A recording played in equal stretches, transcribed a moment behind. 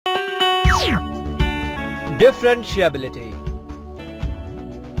Differentiability.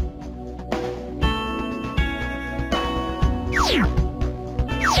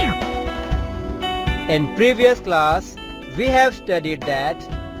 In previous class, we have studied that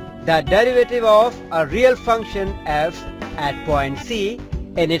the derivative of a real function f at point C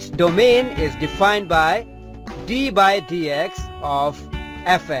in its domain is defined by d by dx of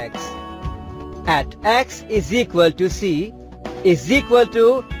fx at x is equal to C is equal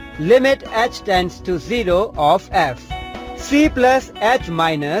to limit h tends to 0 of f c plus h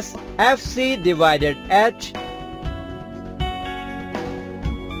minus fc divided h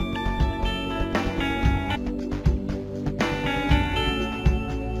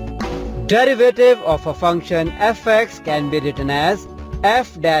derivative of a function fx can be written as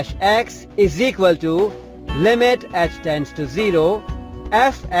f dash x is equal to limit h tends to 0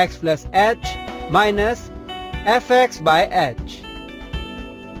 fx plus h minus fx by h.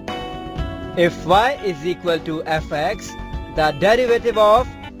 If y is equal to fx, the derivative of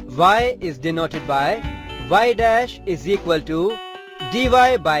y is denoted by y dash is equal to dy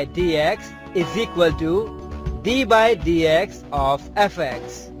by dx is equal to d by dx of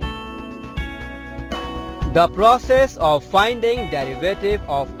fx. The process of finding derivative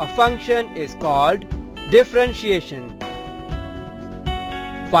of a function is called differentiation.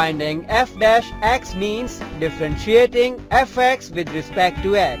 Finding f dash x means differentiating fx with respect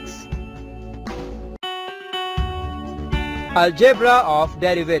to x. Algebra of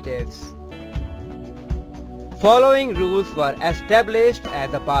Derivatives. Following rules were established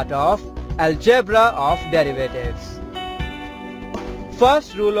as a part of Algebra of Derivatives.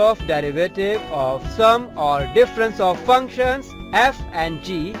 First rule of derivative of sum or difference of functions f and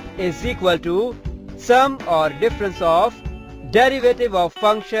g is equal to sum or difference of derivative of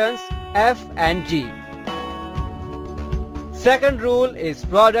functions f and g. Second rule is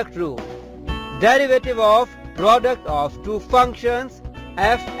product rule. Derivative of product of two functions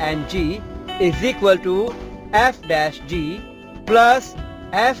f and g is equal to f dash g plus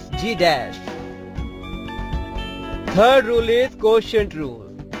f g dash. Third rule is quotient rule.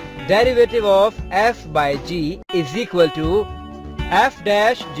 Derivative of f by g is equal to f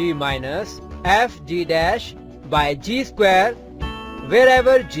dash g minus f g dash by g square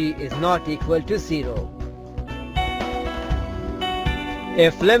wherever g is not equal to 0.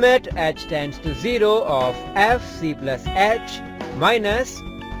 If limit h tends to 0 of fc plus h minus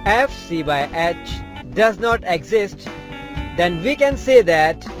fc by h does not exist, then we can say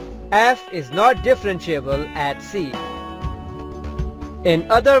that f is not differentiable at C.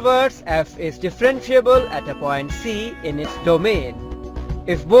 In other words, f is differentiable at a point C in its domain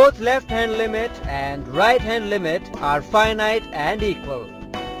if both left-hand limit and right-hand limit are finite and equal.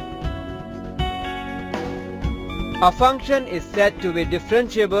 A function is said to be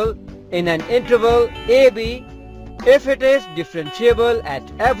differentiable in an interval AB if it is differentiable at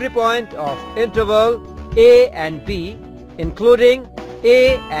every point of interval A and B, including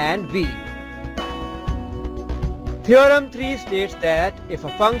A and B. Theorem 3 states that if a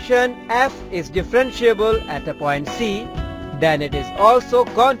function f is differentiable at a point C, then it is also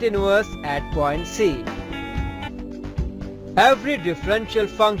continuous at point C. Every differential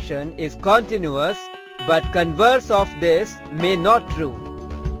function is continuous, but converse of this may not true.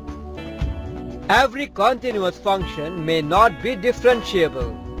 Every continuous function may not be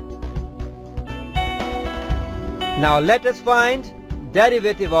differentiable. Now let us find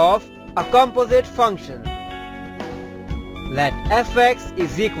derivative of a composite function. Let fx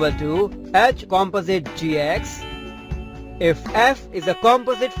is equal to h composite gx. If f is a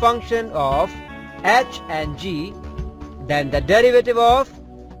composite function of h and g, then the derivative of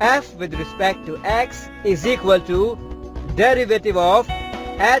f with respect to x is equal to derivative of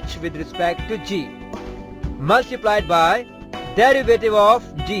h with respect to g multiplied by derivative of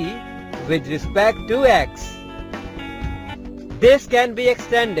g with respect to x. This can be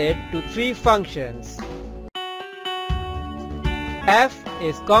extended to three functions. F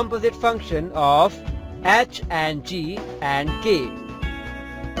is composite function of h and g and k.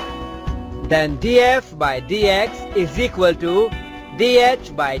 Then df by dx is equal to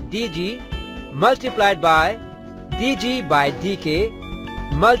dh by dg multiplied by dg by dk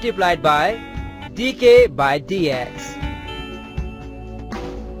multiplied by dk by dx.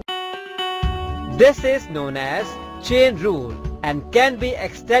 This is known as chain rule and can be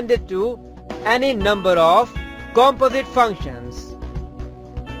extended to any number of composite functions.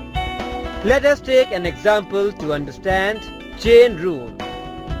 Let us take an example to understand chain rule.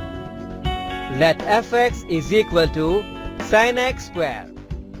 Let fx is equal to sin x square.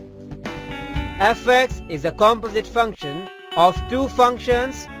 Fx is a composite function of two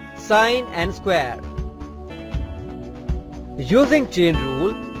functions sine and square. Using chain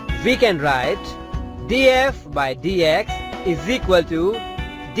rule, we can write df by dx is equal to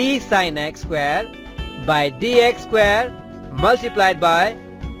d sin x square by dx square multiplied by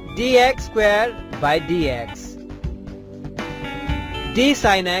dx square by dx. D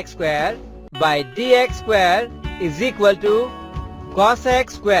sin x square by dx square is equal to cos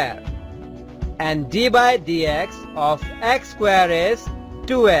x square, and d by dx of x square is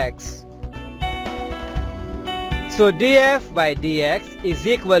 2x. So df by dx is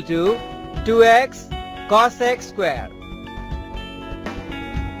equal to 2x cos x square.